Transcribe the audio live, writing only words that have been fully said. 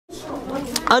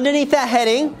Underneath that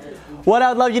heading, what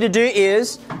I'd love you to do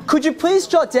is, could you please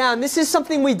jot down, this is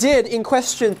something we did in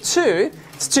question 2,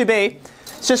 it's 2b,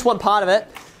 it's just one part of it.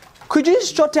 Could you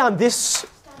just jot down this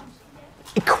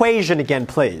equation again,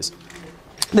 please?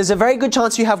 There's a very good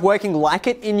chance you have working like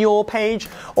it in your page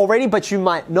already, but you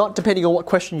might not, depending on what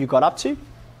question you got up to.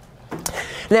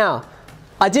 Now,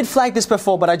 I did flag this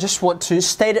before, but I just want to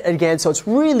state it again so it's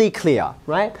really clear,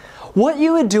 right? What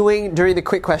you were doing during the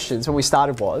quick questions when we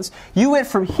started was, you went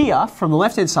from here, from the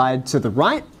left-hand side to the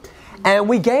right, and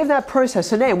we gave that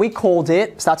process a name. We called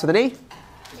it, starts with an E?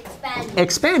 Expanding.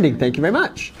 Expanding, thank you very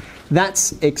much.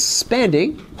 That's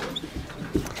expanding.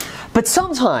 But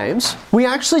sometimes we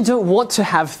actually don't want to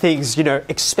have things,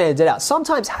 expanded out.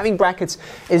 Sometimes having brackets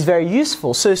is very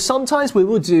useful. So sometimes we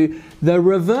will do the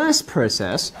reverse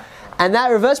process, and that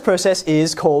reverse process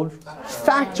is called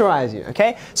factorizing,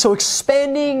 okay? So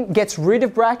expanding gets rid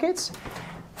of brackets,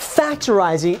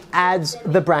 factorizing adds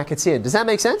the brackets in. Does that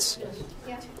make sense?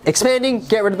 Yes. Expanding,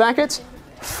 get rid of brackets,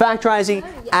 factorizing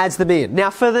adds them in.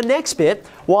 Now for the next bit,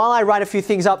 while I write a few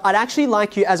things up, I'd actually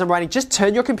like you, as I'm writing, just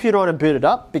turn your computer on and boot it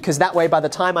up, because that way by the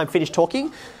time I'm finished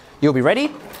talking, you'll be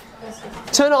ready.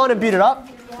 Turn it on and boot it up.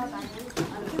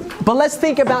 But let's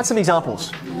think about some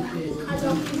examples.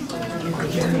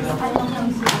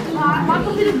 My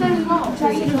computer's very low.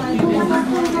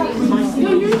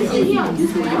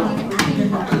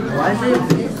 Why is it?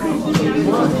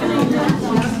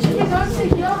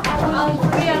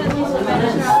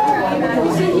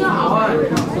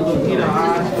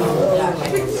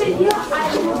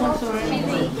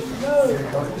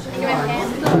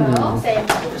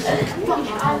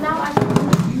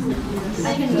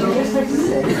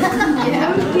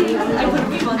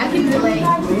 I can relate.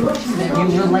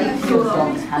 You relate to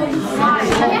yourself having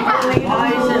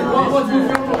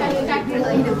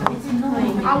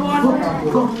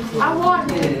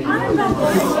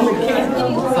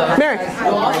Mary,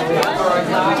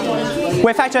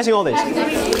 we're factorizing all these.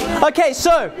 Okay,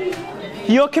 so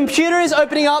your computer is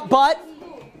opening up, but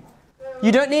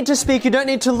you don't need to speak, you don't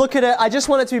need to look at it. I just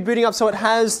want it to be booting up so it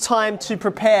has time to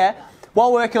prepare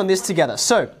while working on this together.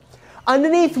 So,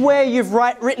 underneath where you've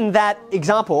written that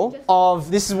example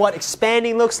of this is what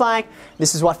expanding looks like,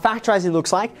 this is what factorizing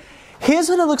looks like, here's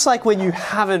what it looks like when you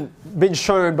haven't been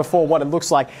shown before what it looks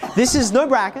like. This is no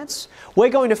brackets. We're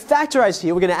going to factorize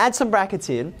here. We're going to add some brackets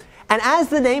in. And as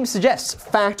the name suggests,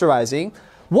 factorizing,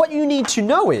 what you need to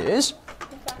know is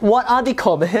what are the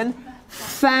common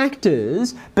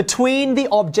factors between the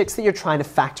objects that you're trying to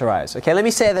factorize. Okay, let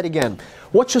me say that again.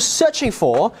 What you're searching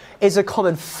for is a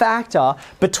common factor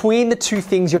between the two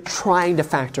things you're trying to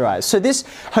factorize. So this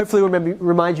hopefully will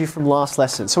remind you from last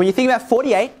lesson. So when you think about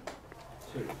 48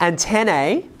 and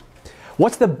 10a,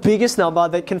 what's the biggest number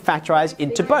that can factorize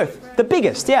into both? The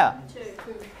biggest, yeah.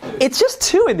 It's just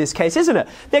 2 in this case, isn't it?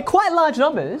 They're quite large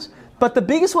numbers, but the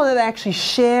biggest one that they actually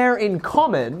share in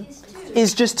common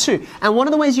is just 2. And one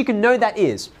of the ways you can know that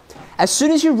is, as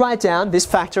soon as you write down this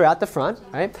factor out the front,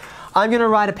 right, I'm going to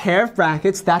write a pair of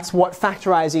brackets. That's what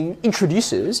factorizing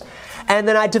introduces. And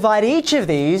then I divide each of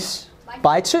these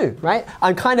by 2, right?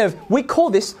 We call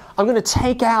this, I'm going to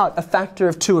take out a factor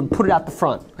of 2 and put it out the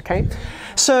front, okay?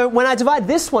 So when I divide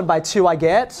this one by 2, I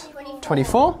get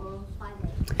 24.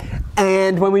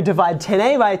 And when we divide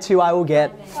 10a by 2, I will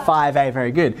get 5a.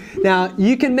 Very good. Now,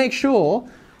 you can make sure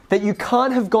that you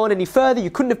can't have gone any further, you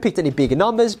couldn't have picked any bigger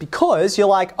numbers because you're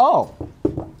like, oh,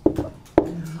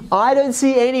 I don't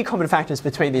see any common factors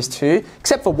between these two,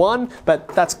 except for 1, but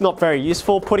that's not very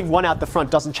useful. Putting 1 out the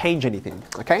front doesn't change anything,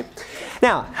 okay?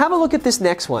 Now, have a look at this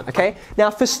next one, okay?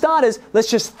 Now, for starters, let's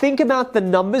just think about the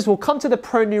numbers. We'll come to the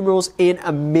pronumerals in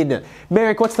a minute.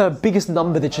 Merrick, what's the biggest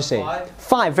number that you see?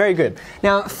 5, very good.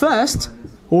 Now, first,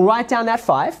 we'll write down that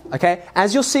 5, okay?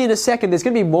 As you'll see in a second, there's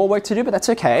going to be more work to do, but that's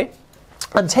okay.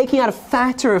 I'm taking out a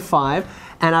factor of 5,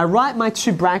 and I write my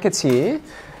 2 brackets here,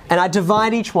 and I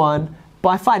divide each one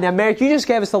by 5. Now, Merrick, you just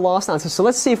gave us the last answer, so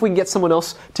let's see if we can get someone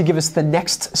else to give us the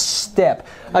next step.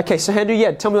 Okay, so Henry,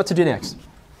 yeah, tell me what to do next.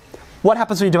 What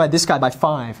happens when you divide this guy by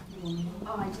 5?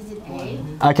 Oh, I just did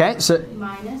A. Okay, so...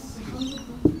 Minus,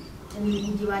 and then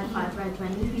you divide 5 by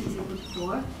 20, which is equal to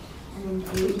 4. And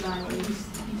then A divided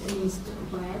is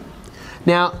squared.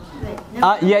 Now,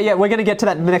 yeah, we're going to get to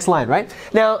that in the next line, right?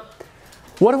 Now,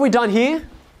 what have we done here?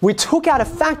 We took out a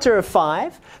factor of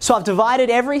 5, so I've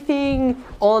divided everything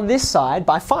on this side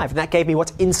by 5, and that gave me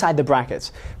what's inside the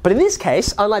brackets. But in this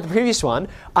case, unlike the previous one,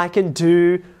 I can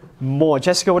do more.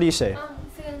 Jessica, what do you say?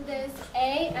 So there's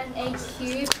a and a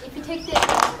cubed. If you take the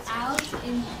out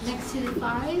next to the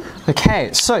 5.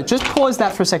 Okay, so just pause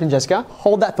that for a second, Jessica.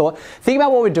 Hold that thought. Think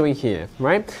about what we're doing here,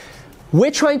 right?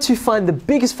 We're trying to find the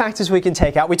biggest factors we can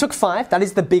take out. We took 5, that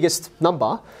is the biggest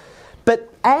number.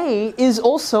 But A is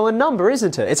also a number,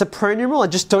 isn't it? It's a pronumeral, I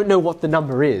just don't know what the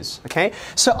number is, okay?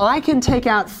 So I can take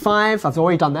out 5, I've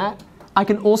already done that. I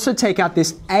can also take out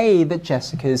this A that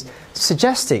Jessica's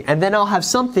suggesting. And then I'll have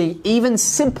something even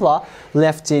simpler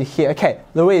left in here. Okay,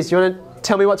 Louise, you want to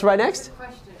tell me what to write next?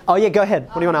 Question. Oh yeah, go ahead.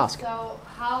 What do you want to ask? So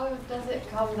how does it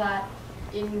come that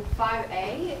in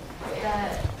 5A,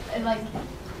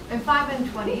 in 5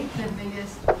 and 20,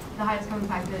 the highest common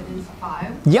factor is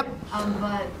 5. Yep.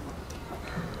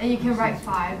 And you can write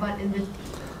 5, but in this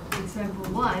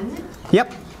example 1,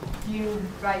 Yep. you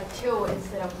write 2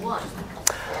 instead of 1.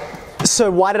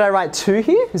 So why did I write 2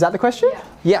 here? Is that the question? Yeah.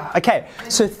 Yeah, okay.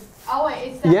 So Oh wait,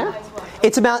 it's the yeah, highest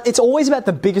one. it's always about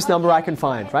the biggest number I can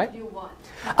find, right? You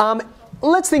want.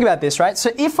 Let's think about this, right?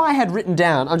 So if I had written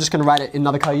down, I'm just going to write it in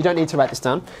another color. You don't need to write this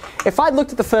down. If I'd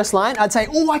looked at the first line, I'd say,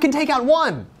 oh, I can take out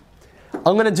 1.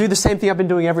 I'm going to do the same thing I've been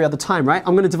doing every other time, right?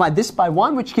 I'm going to divide this by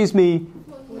 1, which gives me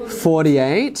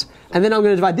 48. And then I'm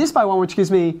going to divide this by 1, which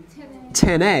gives me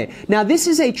 10a. Now, this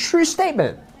is a true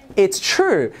statement. It's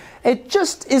true. It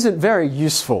just isn't very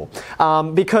useful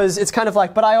because it's kind of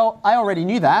like, but I already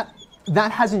knew that.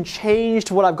 That hasn't changed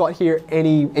what I've got here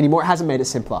anymore. It hasn't made it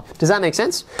simpler. Does that make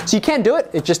sense? So you can do it.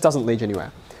 It just doesn't lead you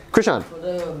anywhere. Krishan. For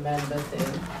the member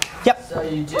thing. Yep. So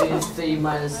you do 3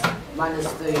 minus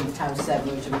 3 times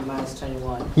 7, which would be minus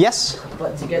 21. Yes.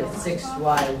 But to get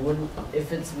 6y,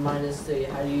 if it's minus 3,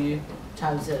 how do you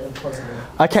times it in positive?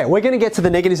 Okay, we're going to get to the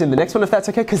negatives in the next one if that's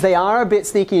okay, because they are a bit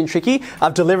sneaky and tricky.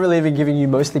 I've deliberately been giving you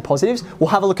mostly positives. We'll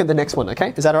have a look at the next one,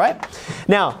 okay? Is that all right?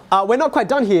 Now, we're not quite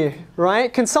done here,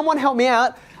 right? Can someone help me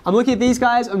out? I'm looking at these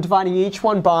guys. I'm dividing each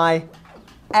one by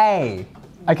A.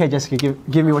 Okay, Jessica,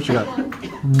 give me what you got.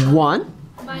 1.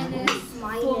 Minus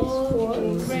 4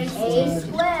 A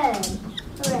squared.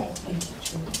 Hooray.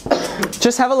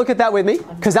 Just have a look at that with me,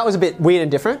 because that was a bit weird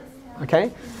and different,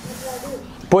 okay?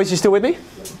 Boys, you still with me?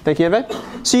 Thank you, Eva.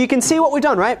 So you can see what we've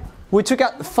done, right? We took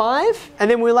out the 5,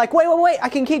 and then we were like, wait, I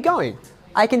can keep going.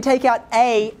 I can take out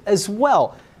A as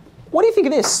well. What do you think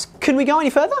of this? Can we go any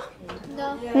further?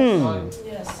 No.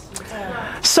 Yes.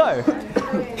 So,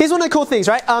 here's one of the cool things,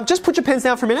 right? Just put your pens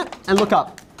down for a minute and look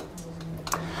up.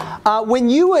 When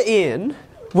you were in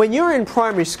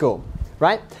primary school,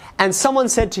 right? And someone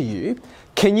said to you,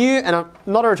 can you, and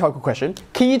not a rhetorical question,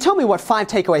 can you tell me what 5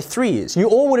 take away 3 is? You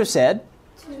all would have said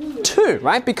 2,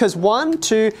 right? Because 1,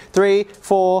 2, 3,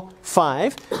 4,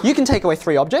 5, you can take away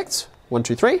 3 objects, 1,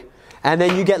 2, 3, and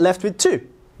then you get left with 2,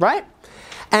 right?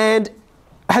 And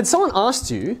had someone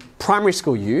asked you, primary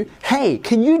school you, hey,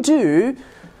 can you do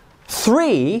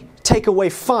 3 take away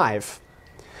 5?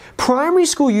 Primary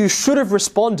school you should have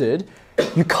responded,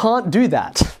 you can't do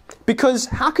that. Because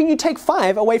how can you take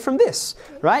 5 away from this,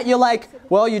 right? You're like,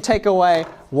 well, you take away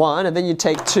 1, and then you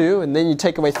take 2, and then you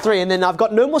take away 3, and then I've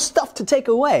got no more stuff to take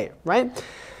away, right?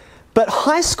 But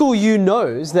high school you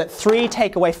knows that 3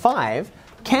 take away 5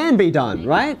 can be done,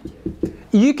 right?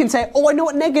 You can say, oh, I know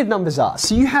what negative numbers are.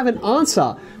 So you have an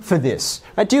answer for this.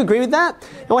 Right? Do you agree with that?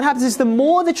 And what happens is the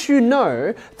more that you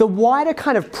know, the wider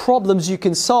kind of problems you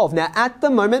can solve. Now, at the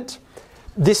moment,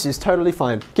 this is totally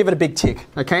fine. Give it a big tick,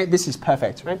 okay? This is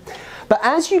perfect, right? But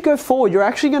as you go forward, you're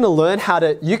actually going to learn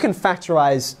you can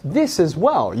factorize this as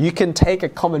well. You can take a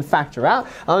common factor out.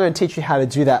 I'm going to teach you how to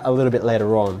do that a little bit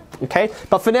later on, okay?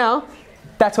 But for now,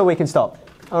 that's where we can stop,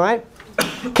 all right?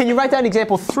 Can you write down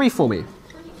example 3 for me?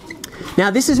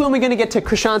 Now, this is when we're going to get to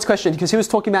Krishan's question, because he was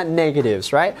talking about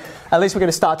negatives, right? At least we're going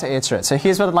to start to answer it. So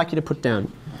here's what I'd like you to put down.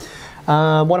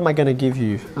 What am I going to give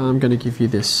you? I'm going to give you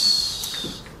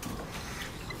this.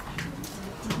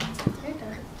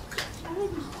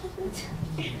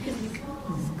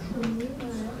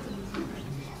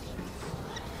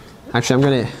 Actually, I'm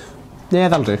going to... Yeah,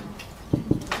 that'll do.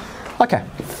 Okay.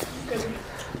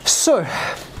 So...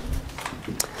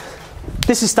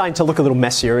 This is starting to look a little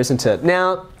messier, isn't it?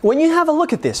 Now, when you have a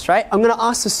look at this, right, I'm going to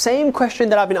ask the same question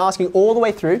that I've been asking all the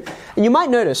way through. And you might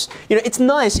notice, it's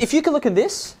nice if you can look at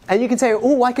this and you can say,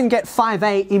 oh, I can get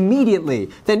 5a immediately.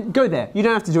 Then go there. You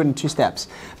don't have to do it in 2 steps.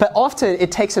 But often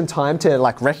it takes some time to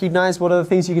recognize what are the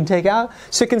things you can take out.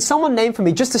 So can someone name for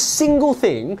me just a single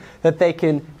thing that they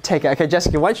can take out? Okay,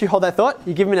 Jessica, why don't you hold that thought?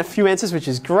 You give me a few answers, which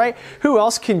is great. Who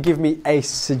else can give me a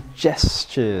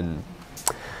suggestion?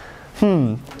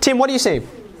 Tim, what do you see?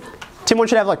 Tim, what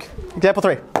should I have a look? Example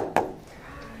 3.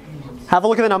 Have a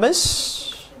look at the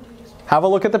numbers. Have a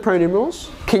look at the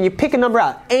pronumerals. Can you pick a number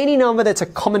out? Any number that's a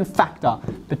common factor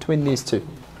between these two.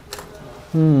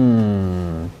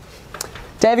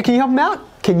 David, can you help him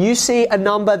out? Can you see a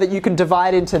number that you can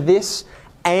divide into this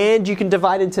and you can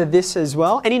divide into this as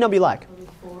well? Any number you like.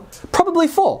 Probably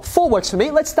 4. 4 works for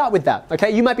me. Let's start with that.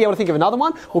 Okay, you might be able to think of another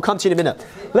one. We'll come to you in a minute.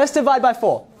 Let's divide by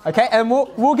 4. Okay, and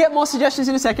we'll get more suggestions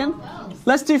in a second.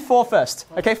 Let's do 4 first.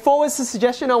 Okay, 4 was the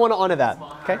suggestion. I want to honor that.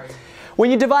 Okay, when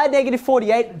you divide negative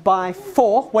 48 by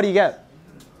 4, what do you get?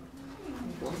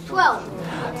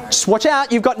 12. Just watch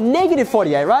out. You've got negative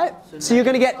 48, right? So you're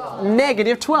going to get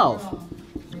negative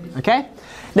 12. Okay.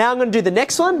 Now I'm going to do the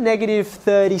next one. Negative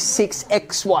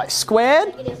 36xy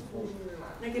squared.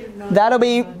 That'll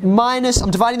be minus,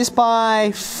 I'm dividing this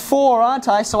by 4, aren't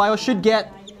I? So I should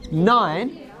get 9.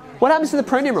 What happens to the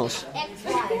pre-numerals?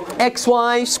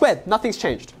 xy squared. Nothing's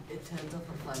changed.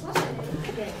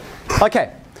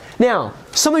 Okay. Now,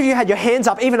 some of you had your hands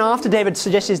up even after David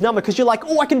suggested his number because you're like,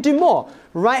 oh, I can do more.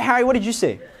 Right, Harry, what did you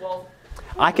see? 12.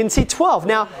 I can see 12.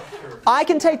 Now, I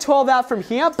can take 12 out from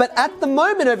here, but at the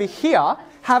moment over here,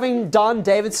 having done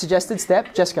David's suggested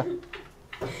step, Jessica.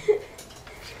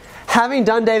 Having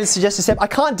done David's suggested step, I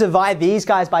can't divide these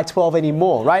guys by 12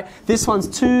 anymore, right? This one's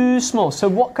too small. So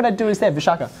what could I do instead,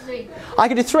 Vishaka? 3. I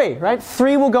could do 3, right?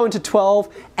 3 will go into 12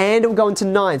 and it will go into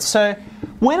 9. So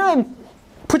when I'm...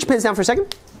 Put your pens down for a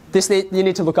second. You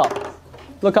need to look up.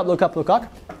 Look up, look up, look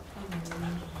up.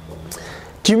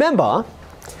 Do you remember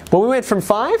when we went from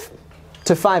 5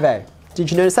 to 5a?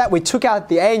 Did you notice that? We took out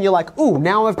the a and you're like, ooh,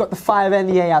 now I've got the 5 and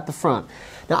the a out the front.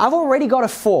 Now I've already got a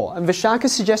 4 and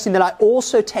Vishaka's suggesting that I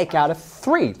also take out a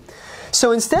 3.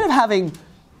 So instead of having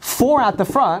 4 out the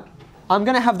front, I'm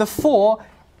going to have the 4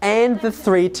 and the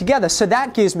 3 together. So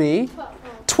that gives me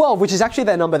 12, which is actually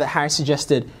the number that Harry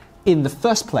suggested in the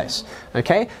first place.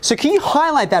 Okay, so can you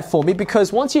highlight that for me?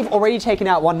 Because once you've already taken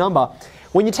out one number,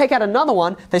 when you take out another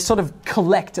one, they sort of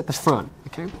collect at the front.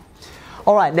 Okay.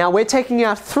 All right, now we're taking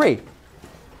out 3.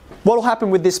 What will happen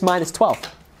with this minus 12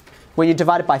 when you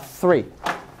divide it by 3?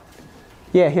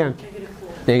 Yeah, here.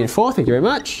 Negative 4, thank you very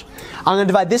much. I'm going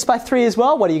to divide this by 3 as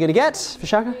well. What are you going to get,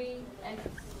 Vishaka?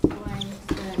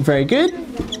 Very good.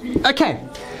 Okay.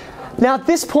 Now at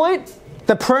this point,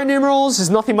 the pre-numerals, there's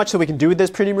nothing much that we can do with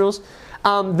those pre-numerals.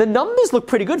 The numbers look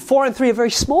pretty good. 4 and 3 are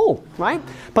very small, right?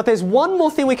 But there's one more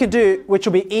thing we can do, which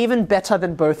will be even better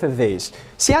than both of these.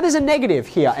 See how there's a negative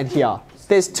here and here?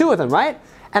 There's 2 of them, right?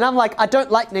 And I'm like, I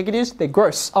don't like negatives. They're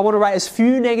gross. I want to write as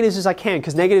few negatives as I can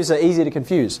because negatives are easy to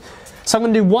confuse. So I'm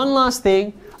going to do one last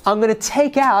thing. I'm going to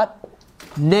take out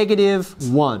negative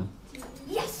 1.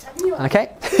 Yes, I knew it. Okay,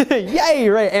 yay,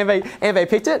 right, Anve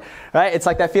picked it, right? It's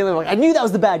like that feeling like, I knew that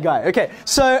was the bad guy. Okay,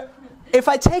 so if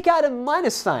I take out a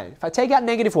minus sign, if I take out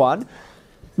negative 1,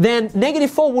 then negative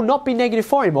 4 will not be negative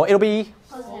 4 anymore. It'll be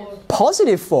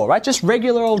positive 4, right? Just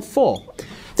regular old 4.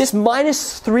 This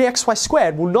minus 3xy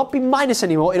squared will not be minus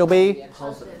anymore. It'll be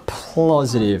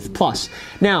positive, plus.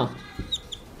 Now,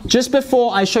 just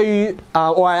before I show you,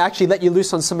 or I actually let you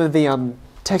loose on some of the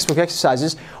textbook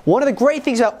exercises, one of the great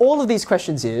things about all of these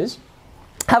questions is,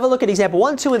 have a look at example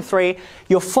 1, 2, and 3.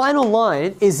 Your final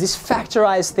line is this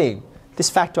factorized thing. This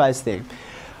factorized thing.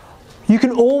 You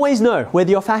can always know whether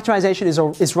your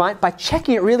factorization is right by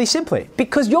checking it really simply,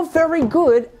 because you're very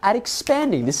good at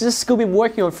expanding. This is a skill we've been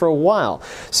working on for a while.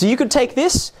 So you could take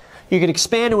this, you could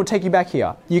expand and it will take you back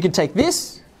here. You can take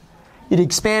this, you'd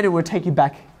expand and it will take you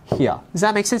back here. Does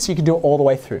that make sense? You can do it all the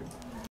way through.